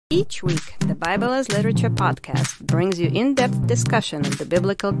Each week, the Bible as Literature podcast brings you in-depth discussion of the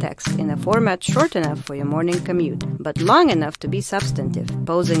biblical text in a format short enough for your morning commute, but long enough to be substantive,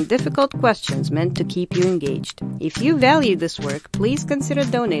 posing difficult questions meant to keep you engaged. If you value this work, please consider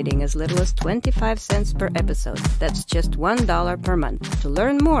donating as little as 25 cents per episode. That's just $1 per month. To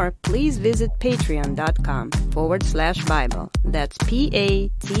learn more, please visit patreon.com/Bible. That's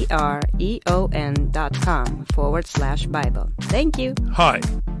patreon.com/Bible. Thank you. Hi.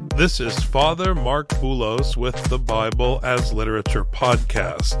 This is Father Marc Boulos with the Bible as Literature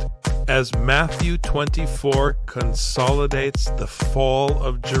podcast. As Matthew 24 consolidates the fall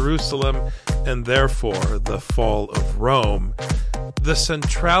of Jerusalem and therefore the fall of Rome, the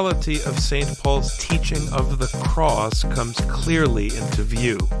centrality of St. Paul's teaching of the cross comes clearly into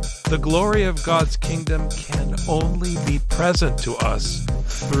view. The glory of God's kingdom can only be present to us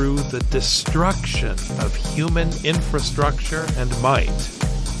through the destruction of human infrastructure and might.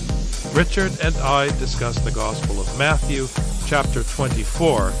 Richard and I discuss the Gospel of Matthew, chapter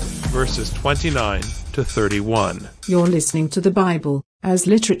 24, verses 29 to 31. You're listening to the Bible as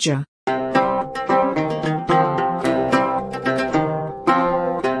Literature.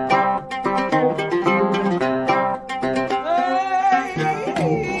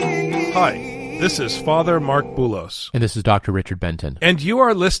 This is Father Marc Boulos. And this is Dr. Richard Benton. And you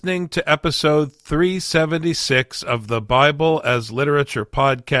are listening to episode 376 of the Bible as Literature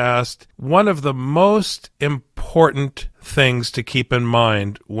podcast. One of the most important things to keep in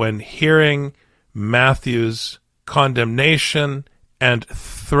mind when hearing Matthew's condemnation and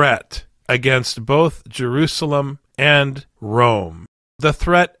threat against both Jerusalem and Rome. The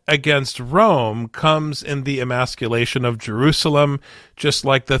threat against Rome comes in the emasculation of Jerusalem, just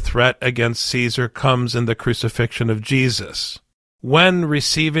like the threat against Caesar comes in the crucifixion of Jesus. When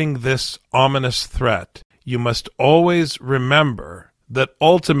receiving this ominous threat, you must always remember that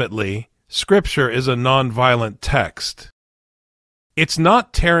ultimately, Scripture is a nonviolent text. It's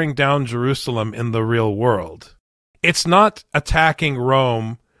not tearing down Jerusalem in the real world. It's not attacking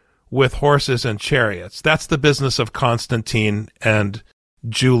Rome with horses and chariots. That's the business of Constantine and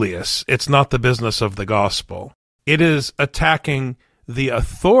Julius. It's not the business of the gospel. It is attacking the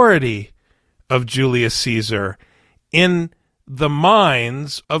authority of Julius Caesar in the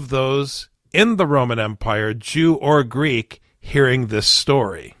minds of those in the Roman Empire, Jew or Greek, hearing this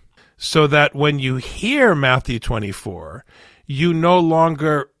story. So that when you hear Matthew 24, you no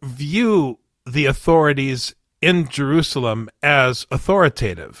longer view the authorities in Jerusalem as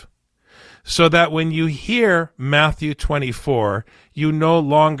authoritative. So that when you hear Matthew 24, you no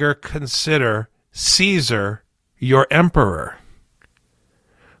longer consider Caesar your emperor.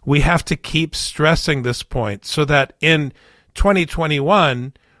 We have to keep stressing this point so that in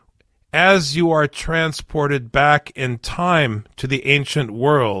 2021, as you are transported back in time to the ancient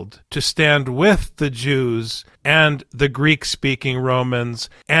world to stand with the Jews and the Greek-speaking Romans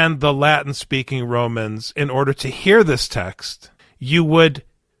and the Latin-speaking Romans in order to hear this text, you would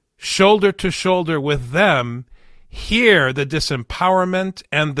shoulder to shoulder with them, hear the disempowerment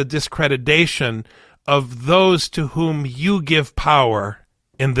and the discreditation of those to whom you give power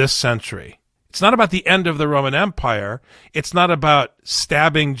in this century. It's not about the end of the Roman Empire. It's not about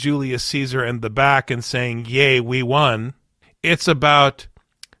stabbing Julius Caesar in the back and saying, yay, we won. It's about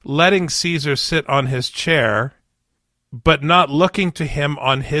letting Caesar sit on his chair, but not looking to him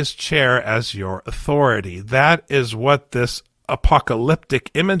on his chair as your authority. That is what this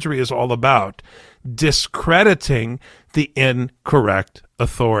apocalyptic imagery is all about, discrediting the incorrect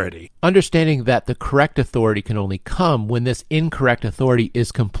authority. Understanding that the correct authority can only come when this incorrect authority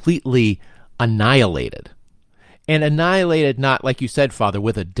is completely annihilated. And annihilated not, like you said, Father,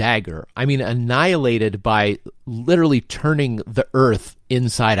 with a dagger. I mean, annihilated by literally turning the earth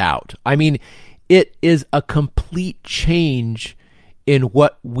inside out. I mean, it is a complete change in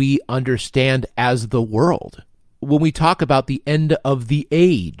what we understand as the world. When we talk about the end of the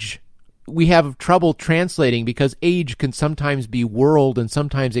age, we have trouble translating because age can sometimes be world and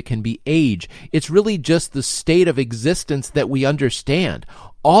sometimes it can be age. It's really just the state of existence that we understand.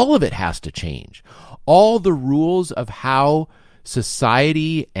 All of it has to change. All the rules of how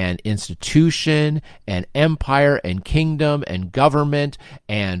society and institution and empire and kingdom and government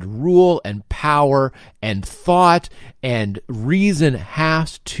and rule and power and thought and reason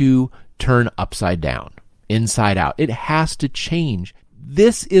has to turn upside down. Inside out. It has to change.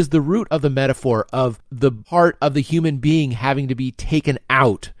 This is the root of the metaphor of the heart of the human being having to be taken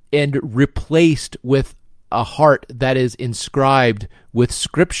out and replaced with a heart that is inscribed with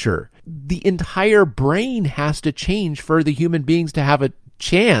Scripture. The entire brain has to change for the human beings to have a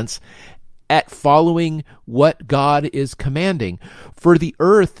chance at following what God is commanding. For the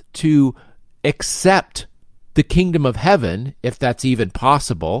earth to accept the kingdom of heaven, if that's even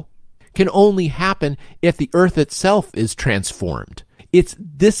possible, can only happen if the earth itself is transformed. It's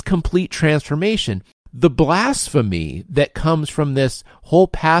this complete transformation. The blasphemy that comes from this whole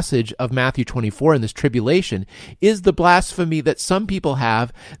passage of Matthew 24 and this tribulation is the blasphemy that some people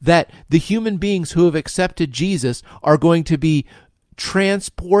have, that the human beings who have accepted Jesus are going to be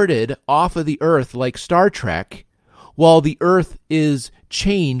transported off of the earth like Star Trek, while the earth is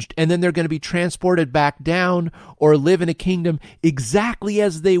changed, and then they're going to be transported back down or live in a kingdom exactly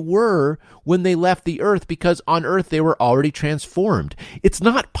as they were when they left the earth, because on earth they were already transformed. It's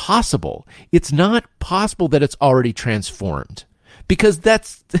not possible. It's not possible that it's already transformed, because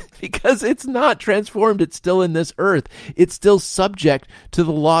it's not transformed. It's still in this earth. It's still subject to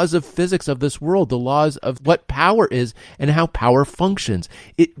the laws of physics of this world, the laws of what power is and how power functions.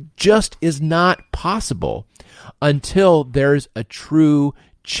 It just is not possible until there's a true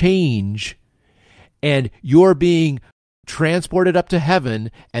change, and you're being transported up to heaven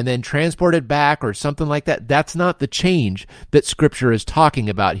and then transported back or something like that. That's not the change that Scripture is talking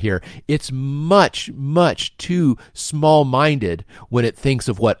about here. It's much, much too small-minded when it thinks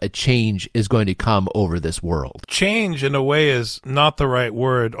of what a change is going to come over this world. Change, in a way, is not the right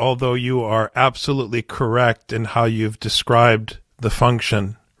word, although you are absolutely correct in how you've described the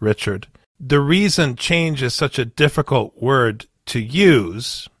function, Richard. The reason change is such a difficult word to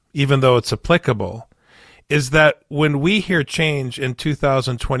use, even though it's applicable, is that when we hear change in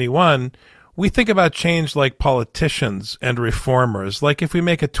 2021, we think about change like politicians and reformers, like if we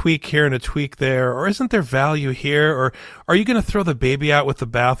make a tweak here and a tweak there, or isn't there value here, or are you going to throw the baby out with the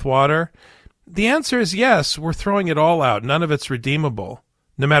bathwater? The answer is yes, we're throwing it all out. None of it's redeemable,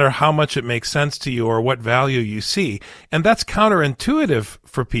 no matter how much it makes sense to you or what value you see. And that's counterintuitive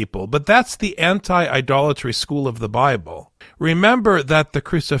for people, but that's the anti-idolatry school of the Bible. Remember that the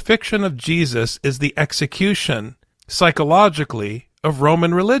crucifixion of Jesus is the execution, psychologically, of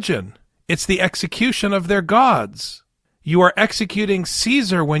Roman religion. It's the execution of their gods. You are executing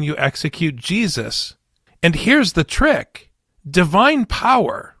Caesar when you execute Jesus. And here's the trick. Divine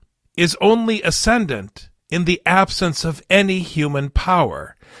power is only ascendant in the absence of any human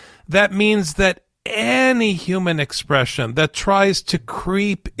power. That means that any human expression that tries to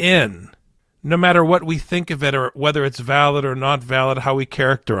creep in, no matter what we think of it or whether it's valid or not valid, how we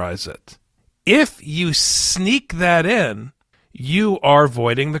characterize it, if you sneak that in, you are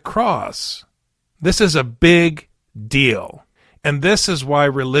voiding the cross. This is a big deal. And this is why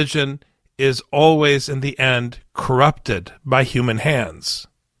religion is always, in the end, corrupted by human hands.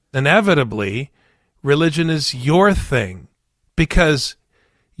 Inevitably, religion is your thing because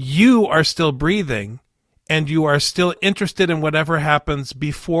you are still breathing and you are still interested in whatever happens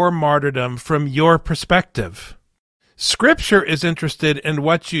before martyrdom from your perspective. Scripture is interested in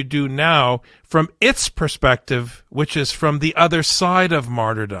what you do now from its perspective, which is from the other side of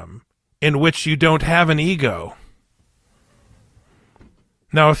martyrdom, in which you don't have an ego.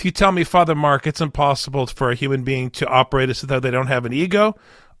 Now, if you tell me, Father Marc, it's impossible for a human being to operate as though they don't have an ego,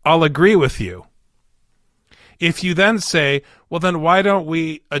 I'll agree with you. If you then say, well, then why don't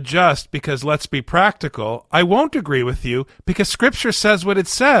we adjust because let's be practical, I won't agree with you because Scripture says what it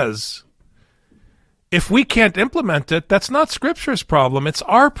says. If we can't implement it, that's not Scripture's problem, it's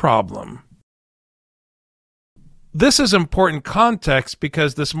our problem. This is important context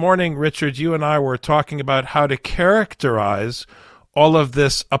because this morning, Richard, you and I were talking about how to characterize all of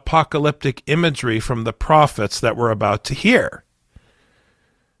this apocalyptic imagery from the prophets that we're about to hear.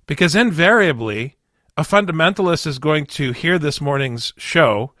 Because invariably, a fundamentalist is going to hear this morning's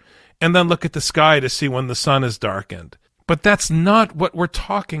show and then look at the sky to see when the sun is darkened. But that's not what we're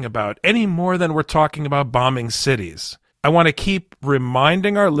talking about, any more than we're talking about bombing cities. I want to keep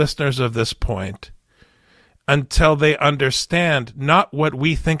reminding our listeners of this point until they understand not what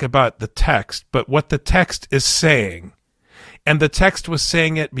we think about the text, but what the text is saying. And the text was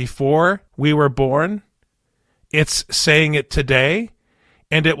saying it before we were born. It's saying it today.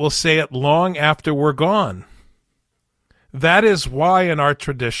 And it will say it long after we're gone. That is why in our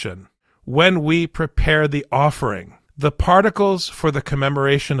tradition, when we prepare the offering, the particles for the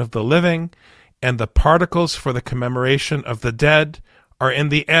commemoration of the living and the particles for the commemoration of the dead are in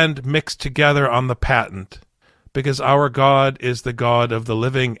the end mixed together on the patent, because our God is the God of the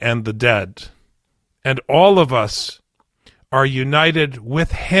living and the dead. And all of us are united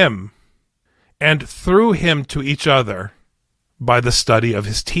with Him and through Him to each other by the study of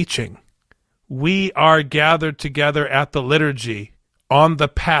His teaching. We are gathered together at the liturgy on the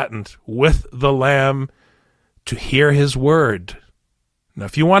patent with the Lamb to hear His word. Now,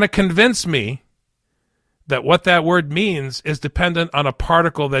 if you want to convince me that what that word means is dependent on a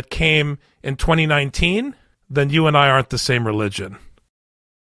particle that came in 2019, then you and I aren't the same religion.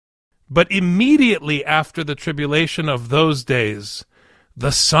 But immediately after the tribulation of those days,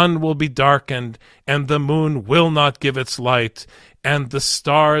 the sun will be darkened, and the moon will not give its light, and the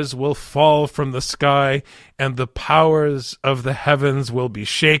stars will fall from the sky, and the powers of the heavens will be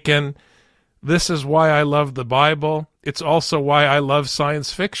shaken. This is why I love the Bible. It's also why I love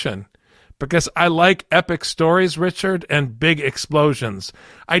science fiction. Because I like epic stories, Richard, and big explosions.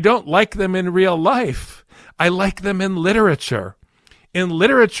 I don't like them in real life. I like them in literature. In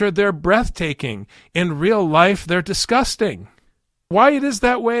literature, they're breathtaking. In real life, they're disgusting. Why it is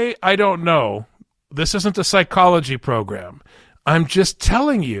that way, I don't know. This isn't a psychology program. I'm just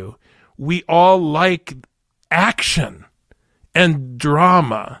telling you, we all like action and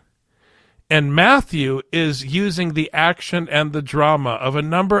drama. And Matthew is using the action and the drama of a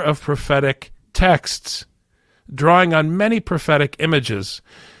number of prophetic texts, drawing on many prophetic images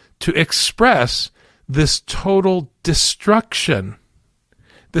to express this total destruction,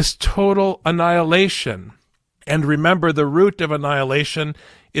 this total annihilation. And remember, the root of annihilation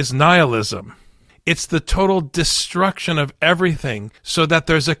is nihilism. It's the total destruction of everything so that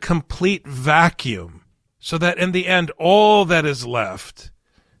there's a complete vacuum, so that in the end, all that is left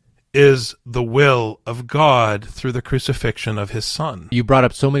is the will of God through the crucifixion of his Son. You brought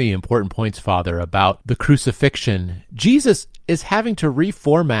up so many important points, Father, about the crucifixion. Jesus is having to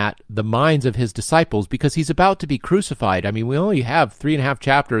reformat the minds of his disciples because he's about to be crucified. I mean, we only have 3.5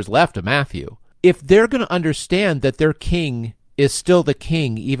 chapters left of Matthew. If they're going to understand that their king is still the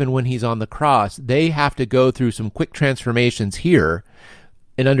king even when he's on the cross, they have to go through some quick transformations here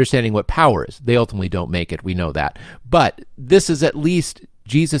in understanding what power is. They ultimately don't make it, we know that. But this is at least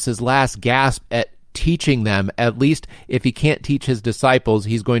Jesus' last gasp at teaching them. At least if he can't teach his disciples,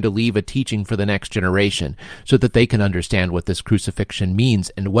 he's going to leave a teaching for the next generation so that they can understand what this crucifixion means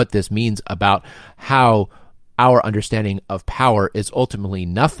and what this means about how our understanding of power is ultimately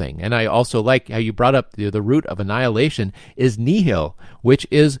nothing. And I also like how you brought up the root of annihilation is nihil, which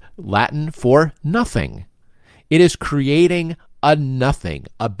is Latin for nothing. It is creating a nothing,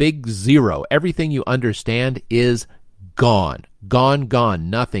 a big zero. Everything you understand is gone. Gone, gone,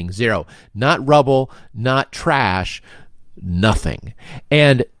 nothing, zero. Not rubble, not trash, nothing.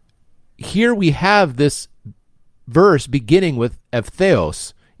 And here we have this verse beginning with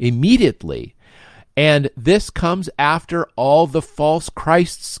Theos immediately. And this comes after all the false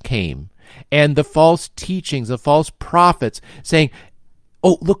Christs came and the false teachings, the false prophets saying,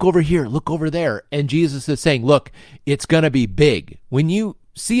 oh, look over here, look over there. And Jesus is saying, look, it's going to be big. When you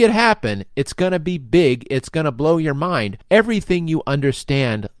see it happen, it's going to be big. It's going to blow your mind. Everything you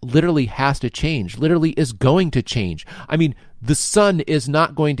understand literally has to change, literally is going to change. I mean, the sun is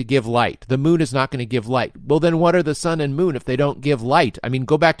not going to give light. The moon is not going to give light. Well, then what are the sun and moon if they don't give light? I mean,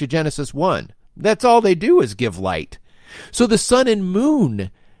 go back to Genesis 1. That's all they do is give light. So the sun and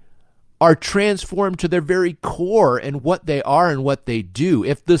moon are transformed to their very core and what they are and what they do.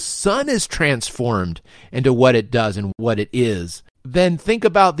 If the sun is transformed into what it does and what it is, then think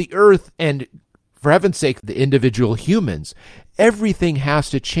about the earth and, for heaven's sake, the individual humans. Everything has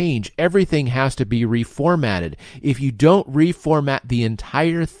to change. Everything has to be reformatted. If you don't reformat the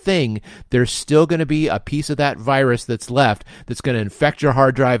entire thing, there's still going to be a piece of that virus that's left that's going to infect your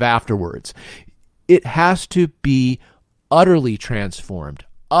hard drive afterwards. It has to be utterly transformed.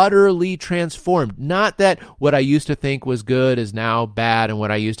 Utterly transformed. Not that what I used to think was good is now bad, and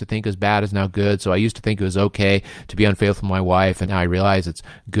what I used to think was bad is now good. So I used to think it was okay to be unfaithful to my wife, and now I realize it's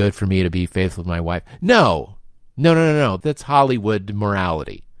good for me to be faithful to my wife. No. That's Hollywood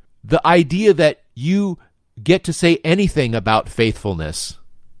morality. The idea that you get to say anything about faithfulness,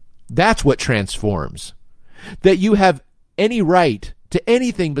 that's what transforms. That you have any right to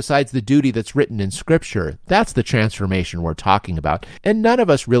anything besides the duty that's written in Scripture, that's the transformation we're talking about. And none of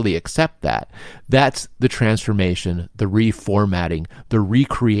us really accept that. That's the transformation, the reformatting, the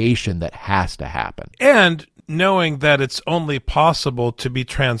recreation that has to happen. And knowing that it's only possible to be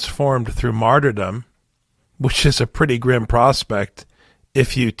transformed through martyrdom, which is a pretty grim prospect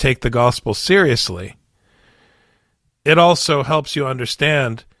if you take the gospel seriously, it also helps you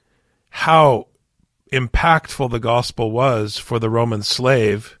understand how impactful the gospel was for the Roman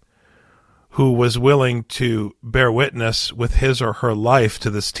slave who was willing to bear witness with his or her life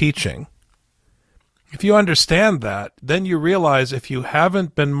to this teaching. If you understand that, then you realize if you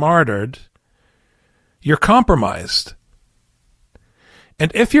haven't been martyred, you're compromised.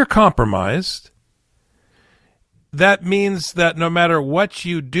 And if you're compromised, that means that no matter what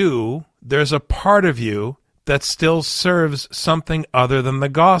you do, there's a part of you that still serves something other than the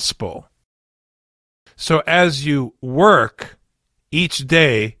gospel. So as you work each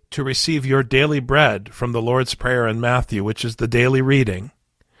day to receive your daily bread from the Lord's Prayer in Matthew, which is the daily reading,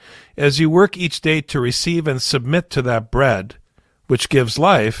 as you work each day to receive and submit to that bread, which gives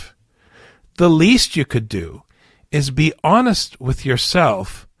life, the least you could do is be honest with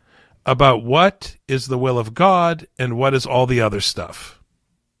yourself about what is the will of God and what is all the other stuff.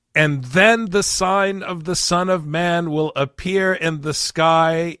 And then the sign of the Son of Man will appear in the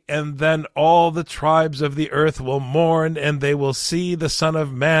sky, and then all the tribes of the earth will mourn, and they will see the Son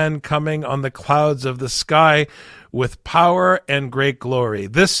of Man coming on the clouds of the sky with power and great glory.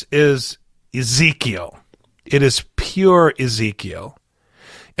 This is Ezekiel. It is pure Ezekiel.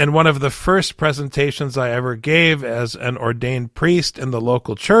 And one of the first presentations I ever gave as an ordained priest in the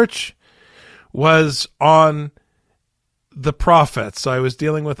local church was on the prophets. I was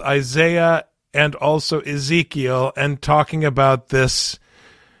dealing with Isaiah and also Ezekiel and talking about this,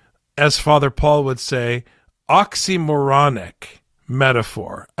 as Father Paul would say, oxymoronic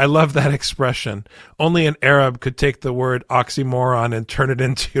metaphor. I love that expression. Only an Arab could take the word oxymoron and turn it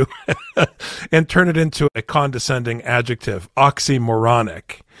into a condescending adjective,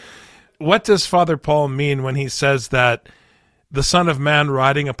 oxymoronic. What does Father Paul mean when he says that the Son of Man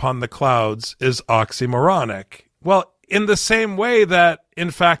riding upon the clouds is oxymoronic? Well, in the same way that,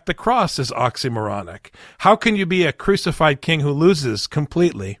 in fact, the cross is oxymoronic. How can you be a crucified king who loses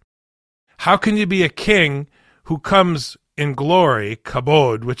completely? How can you be a king who comes in glory,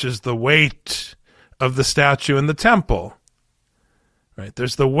 kabod, which is the weight of the statue in the temple? Right?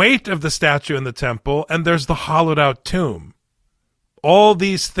 There's the weight of the statue in the temple, and there's the hollowed out tomb. All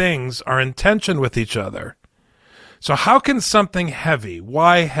these things are in tension with each other. So how can something heavy?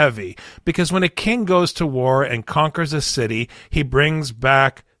 Why heavy? Because when a king goes to war and conquers a city, he brings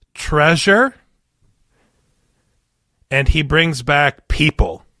back treasure and he brings back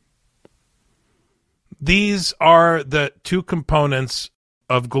people. These are the two components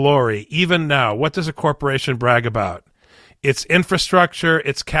of glory. Even now, what does a corporation brag about? Its infrastructure,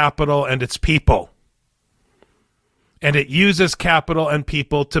 its capital, and its people. And it uses capital and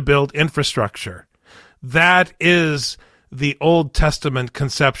people to build infrastructure. That is the Old Testament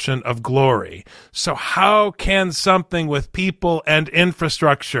conception of glory. So how can something with people and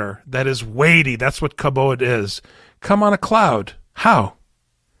infrastructure that is weighty, that's what kabod is, come on a cloud? How?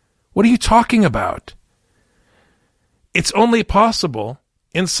 What are you talking about? It's only possible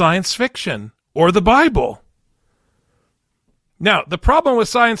in science fiction or the Bible. Now, the problem with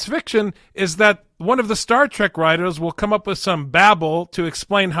science fiction is that one of the Star Trek writers will come up with some babble to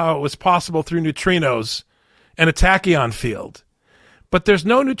explain how it was possible through neutrinos and a tachyon field. But there's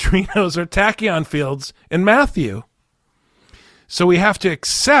no neutrinos or tachyon fields in Matthew. So we have to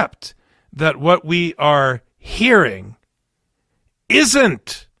accept that what we are hearing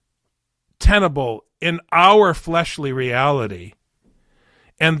isn't tenable in our fleshly reality.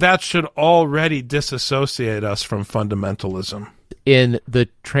 And that should already disassociate us from fundamentalism. In the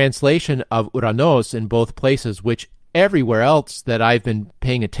translation of Uranos in both places, which everywhere else that I've been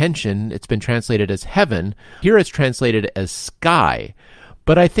paying attention, it's been translated as heaven. Here it's translated as sky.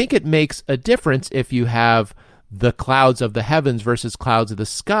 But I think it makes a difference if you have the clouds of the heavens versus clouds of the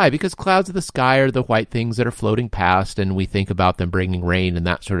sky, because clouds of the sky are the white things that are floating past, and we think about them bringing rain and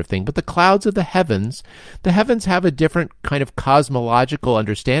that sort of thing. But the clouds of the heavens have a different kind of cosmological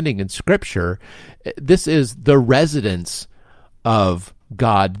understanding in Scripture. This is the residence of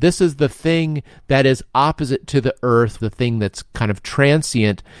God. This is the thing that is opposite to the earth, the thing that's kind of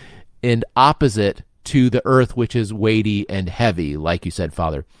transient and opposite to the earth, which is weighty and heavy, like you said,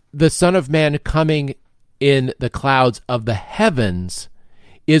 Father. The Son of Man coming in the clouds of the heavens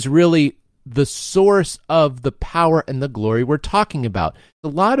is really the source of the power and the glory we're talking about. A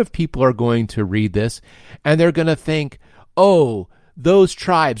lot of people are going to read this and they're going to think, oh, those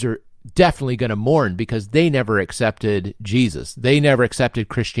tribes are definitely going to mourn because they never accepted Jesus. They never accepted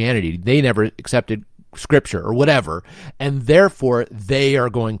Christianity. They never accepted Scripture or whatever, and therefore they are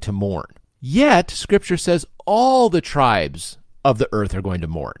going to mourn. Yet, Scripture says all the tribes of the earth are going to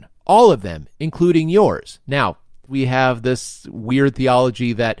mourn. All of them, including yours. Now, we have this weird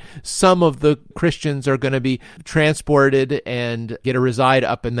theology that some of the Christians are going to be transported and get to reside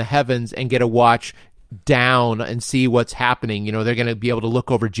up in the heavens and get to watch down and see what's happening. You know, they're going to be able to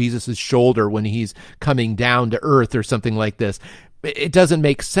look over Jesus' shoulder when he's coming down to earth or something like this. It doesn't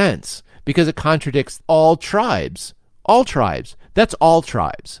make sense because it contradicts all tribes. All tribes. That's all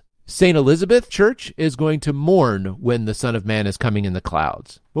tribes. St. Elizabeth Church is going to mourn when the Son of Man is coming in the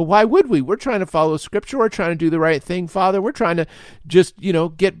clouds. Well, why would we? We're trying to follow Scripture. We're trying to do the right thing, Father. We're trying to just,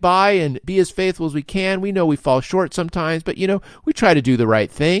 get by and be as faithful as we can. We know we fall short sometimes, but, we try to do the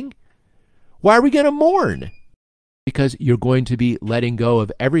right thing. Why are we going to mourn? Because you're going to be letting go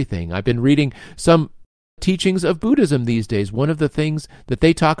of everything. I've been reading some teachings of Buddhism these days. One of the things that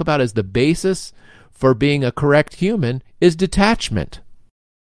they talk about as the basis for being a correct human is detachment.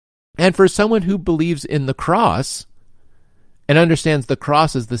 And for someone who believes in the cross and understands the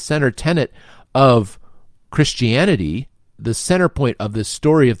cross as the center tenet of Christianity, the center point of the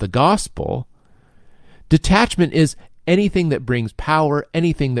story of the gospel, detachment is anything that brings power,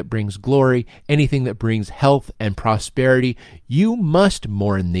 anything that brings glory, anything that brings health and prosperity. You must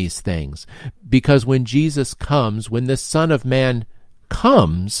mourn these things, because when Jesus comes, when the Son of Man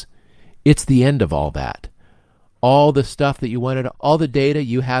comes, it's the end of all that. All the stuff that you wanted, all the data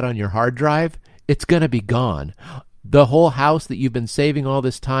you had on your hard drive, it's going to be gone. The whole house that you've been saving all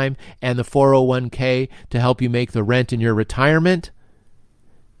this time and the 401k to help you make the rent in your retirement,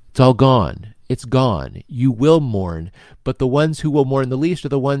 it's all gone. It's gone. You will mourn, but the ones who will mourn the least are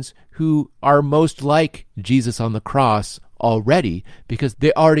the ones who are most like Jesus on the cross already, because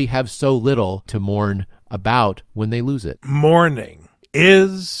they already have so little to mourn about when they lose it. Mourning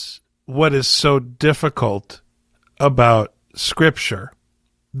is what is so difficult about Scripture.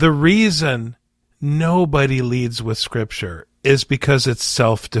 The reason nobody leads with Scripture is because it's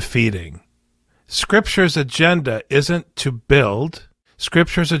self-defeating. Scripture's agenda isn't to build.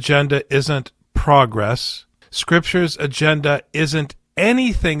 Scripture's agenda isn't progress. Scripture's agenda isn't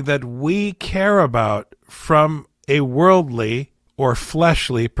anything that we care about from a worldly or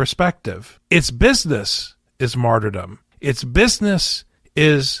fleshly perspective. Its business is martyrdom. Its business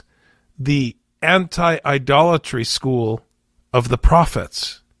is the anti-idolatry school of the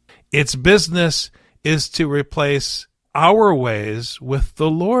prophets. Its business is to replace our ways with the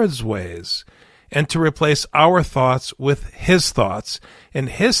Lord's ways, and to replace our thoughts with His thoughts. And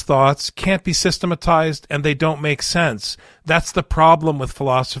His thoughts can't be systematized, and they don't make sense. That's the problem with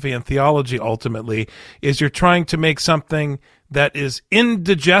philosophy and theology, ultimately, is you're trying to make something that is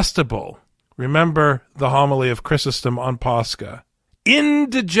indigestible. Remember the homily of Chrysostom on Pascha.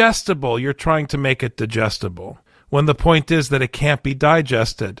 Indigestible, you're trying to make it digestible, when the point is that it can't be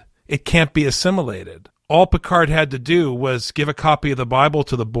digested. It can't be assimilated. All Picard had to do was give a copy of the Bible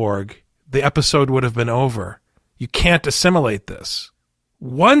to the Borg. The episode would have been over. You can't assimilate this.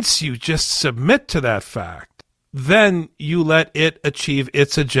 Once you just submit to that fact, then you let it achieve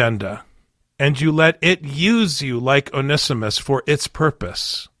its agenda, and you let it use you like Onesimus for its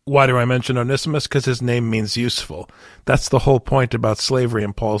purpose. Why do I mention Onesimus? Because his name means useful. That's the whole point about slavery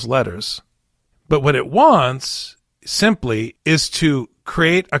in Paul's letters. But what it wants, simply, is to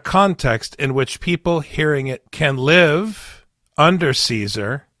create a context in which people hearing it can live under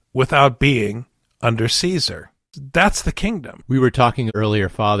Caesar without being under Caesar. That's the kingdom. We were talking earlier,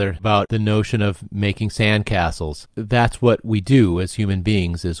 Father, about the notion of making sandcastles. That's what we do as human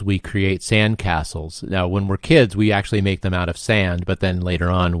beings, is we create sandcastles. Now, when we're kids, we actually make them out of sand, but then later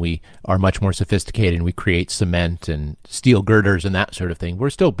on we are much more sophisticated and we create cement and steel girders and that sort of thing. We're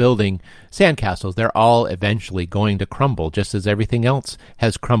still building sandcastles. They're all eventually going to crumble, just as everything else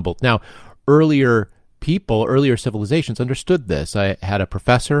has crumbled. Now, earlier civilizations understood this. I had a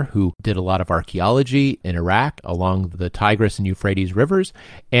professor who did a lot of archaeology in Iraq along the Tigris and Euphrates rivers,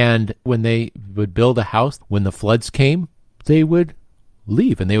 and when they would build a house, when the floods came, they would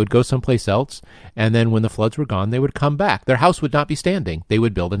leave and they would go someplace else, and then when the floods were gone, they would come back. Their house would not be standing. They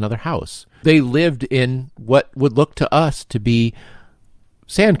would build another house. They lived in what would look to us to be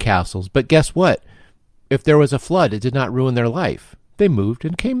sandcastles, but guess what? If there was a flood, it did not ruin their life. They moved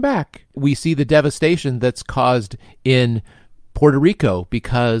and came back. We see the devastation that's caused in Puerto Rico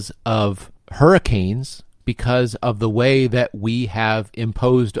because of hurricanes, because of the way that we have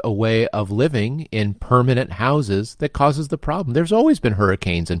imposed a way of living in permanent houses that causes the problem. There's always been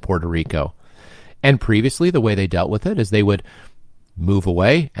hurricanes in Puerto Rico. And previously, the way they dealt with it is they would move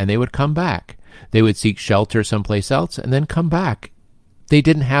away and they would come back. They would seek shelter someplace else and then come back. They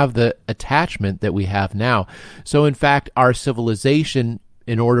didn't have the attachment that we have now. So in fact, our civilization,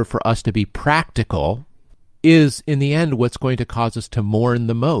 in order for us to be practical, is in the end what's going to cause us to mourn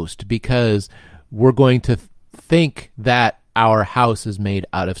the most, because we're going to think that our house is made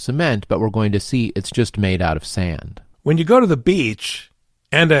out of cement, but we're going to see it's just made out of sand. When you go to the beach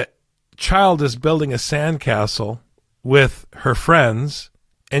and a child is building a sandcastle with her friends,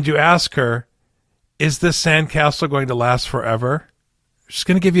 and you ask her, is this sandcastle going to last forever? She's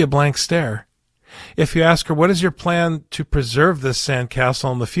going to give you a blank stare. If you ask her, what is your plan to preserve this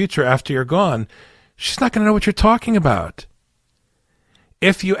sandcastle in the future after you're gone? She's not going to know what you're talking about.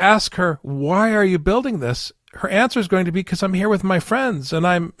 If you ask her, why are you building this? Her answer is going to be, because I'm here with my friends and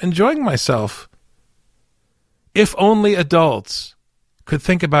I'm enjoying myself. If only adults could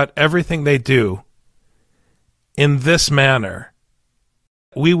think about everything they do in this manner,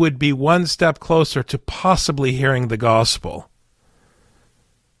 we would be one step closer to possibly hearing the gospel.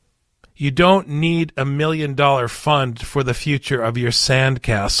 You don't need $1 million fund for the future of your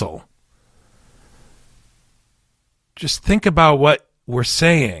sandcastle. Just think about what we're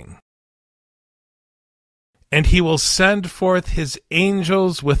saying. And he will send forth his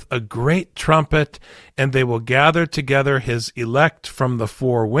angels with a great trumpet, and they will gather together his elect from the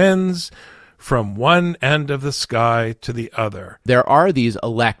four winds, from one end of the sky to the other. There are these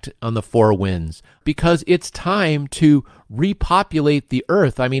elect on the four winds because it's time to repopulate the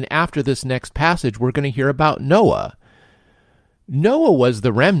earth. I mean, after this next passage, we're going to hear about Noah. Noah was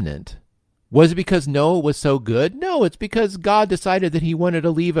the remnant. Was it because Noah was so good? No, it's because God decided that he wanted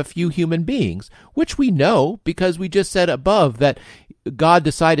to leave a few human beings, which we know because we just said above that God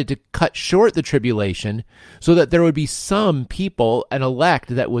decided to cut short the tribulation so that there would be some people, an elect,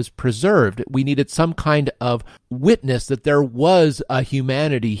 that was preserved. We needed some kind of witness that there was a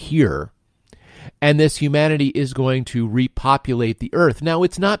humanity here, and this humanity is going to repopulate the earth. Now,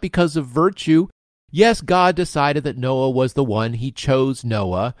 it's not because of virtue. Yes, God decided that Noah was the one. He chose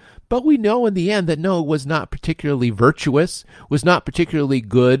Noah. But we know in the end that Noah was not particularly virtuous, was not particularly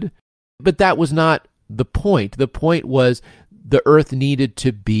good. But that was not the point. The point was the earth needed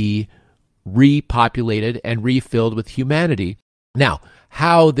to be repopulated and refilled with humanity. Now,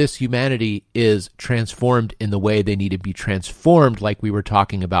 how this humanity is transformed in the way they need to be transformed, like we were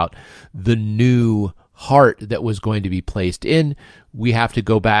talking about, the new heart that was going to be placed in, we have to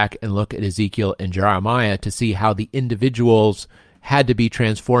go back and look at Ezekiel and Jeremiah to see how the individuals had to be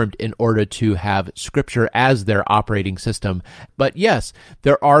transformed in order to have Scripture as their operating system. But yes,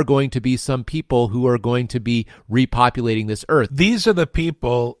 there are going to be some people who are going to be repopulating this earth. These are the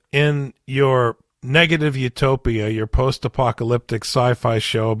people in your negative utopia, your post-apocalyptic sci-fi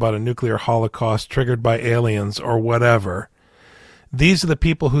show about a nuclear holocaust triggered by aliens or whatever. These are the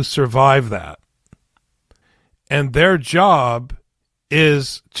people who survive that. And their job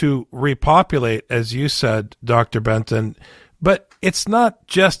is to repopulate, as you said, Dr. Benton. But it's not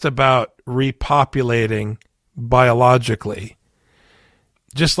just about repopulating biologically.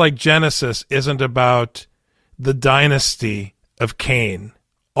 Just like Genesis isn't about the dynasty of Cain,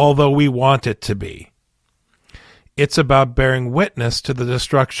 although we want it to be. It's about bearing witness to the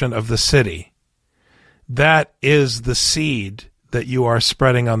destruction of the city. That is the seed that you are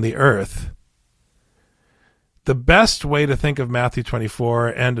spreading on the earth. The best way to think of Matthew 24,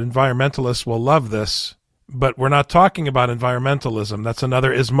 and environmentalists will love this, but we're not talking about environmentalism. That's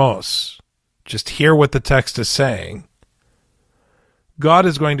another ismos. Just hear what the text is saying. God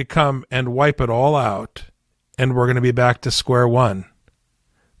is going to come and wipe it all out, and we're going to be back to square one.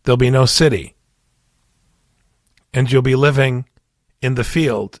 There'll be no city. And you'll be living in the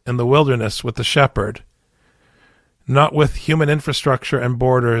field, in the wilderness with the shepherd, not with human infrastructure and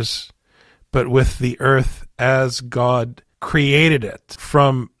borders, but with the earth as God created it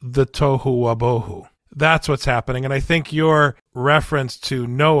from the tohu wabohu. That's what's happening. And I think your reference to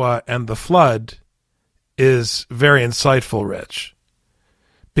Noah and the flood is very insightful, Rich,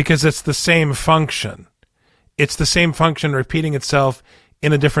 because it's the same function. It's the same function repeating itself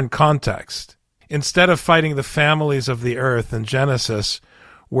in a different context. Instead of fighting the families of the earth in Genesis,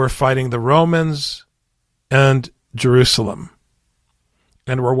 we're fighting the Romans and Jerusalem.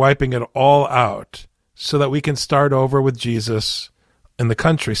 And we're wiping it all out so that we can start over with Jesus in the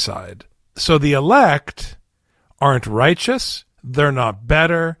countryside. So the elect aren't righteous, they're not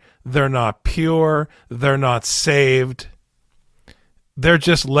better, they're not pure, they're not saved. They're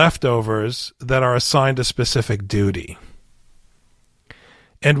just leftovers that are assigned a specific duty.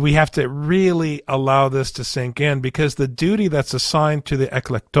 And we have to really allow this to sink in, because the duty that's assigned to the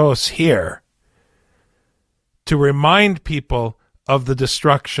eklektos here, to remind people of the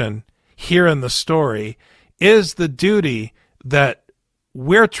destruction here in the story, is the duty that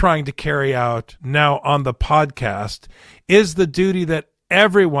we're trying to carry out now on the podcast, is the duty that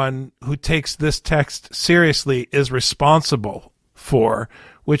everyone who takes this text seriously is responsible for,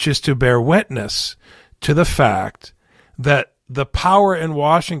 which is to bear witness to the fact that the power in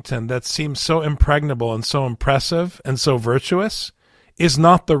Washington that seems so impregnable and so impressive and so virtuous is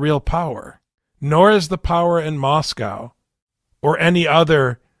not the real power, nor is the power in Moscow or any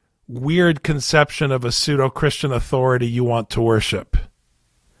other weird conception of a pseudo-Christian authority you want to worship.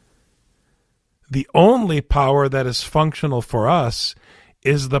 The only power that is functional for us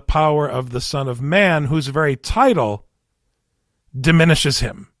is the power of the Son of Man, whose very title diminishes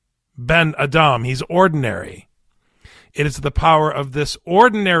him. Ben Adam, he's ordinary. It is the power of this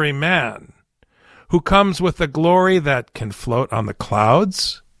ordinary man who comes with a glory that can float on the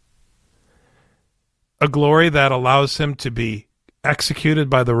clouds, a glory that allows him to be executed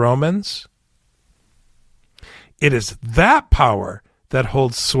by the Romans. It is that power that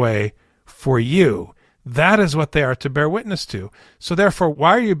holds sway for you. That is what they are to bear witness to. So therefore,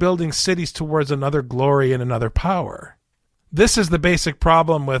 why are you building cities towards another glory and another power? This is the basic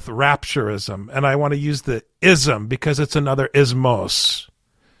problem with rapturism, and I want to use the ism because it's another ismos.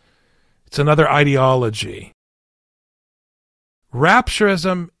 It's another ideology.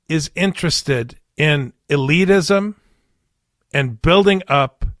 Rapturism is interested in elitism and building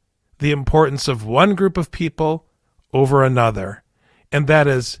up the importance of one group of people over another, and that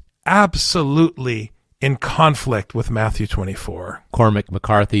is absolutely in conflict with Matthew 24. Cormac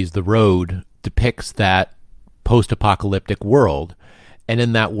McCarthy's The Road depicts that post-apocalyptic world, and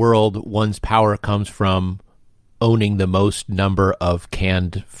in that world, one's power comes from owning the most number of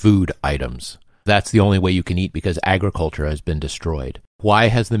canned food items. That's the only way you can eat because agriculture has been destroyed. Why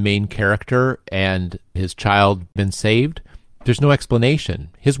has the main character and his child been saved? There's no explanation.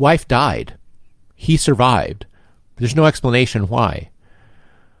 His wife died. He survived. There's no explanation why.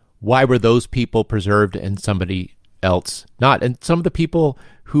 Why were those people preserved and somebody else not? And some of the people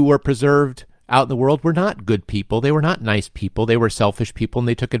who were preserved out in the world were not good people. They were not nice people. They were selfish people, and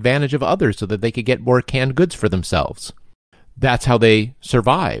they took advantage of others so that they could get more canned goods for themselves. That's how they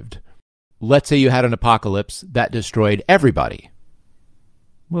survived. Let's say you had an apocalypse that destroyed everybody.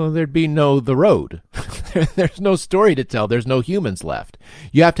 Well, there'd be no The Road. There's no story to tell. There's no humans left.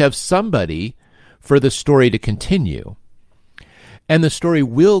 You have to have somebody for the story to continue. And the story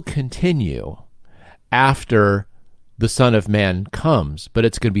will continue after the Son of Man comes, but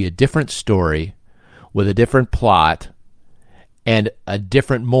it's going to be a different story with a different plot and a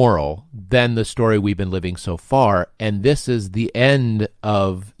different moral than the story we've been living so far. And this is the end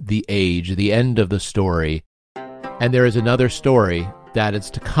of the age, the end of the story. And there is another story that is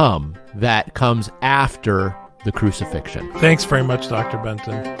to come that comes after the crucifixion. Thanks very much, Dr.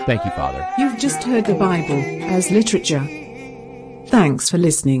 Benton. Thank you, Father. You've just heard the Bible as literature. Thanks for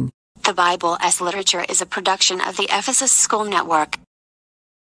listening. The Bible as Literature is a production of the Ephesus School Network.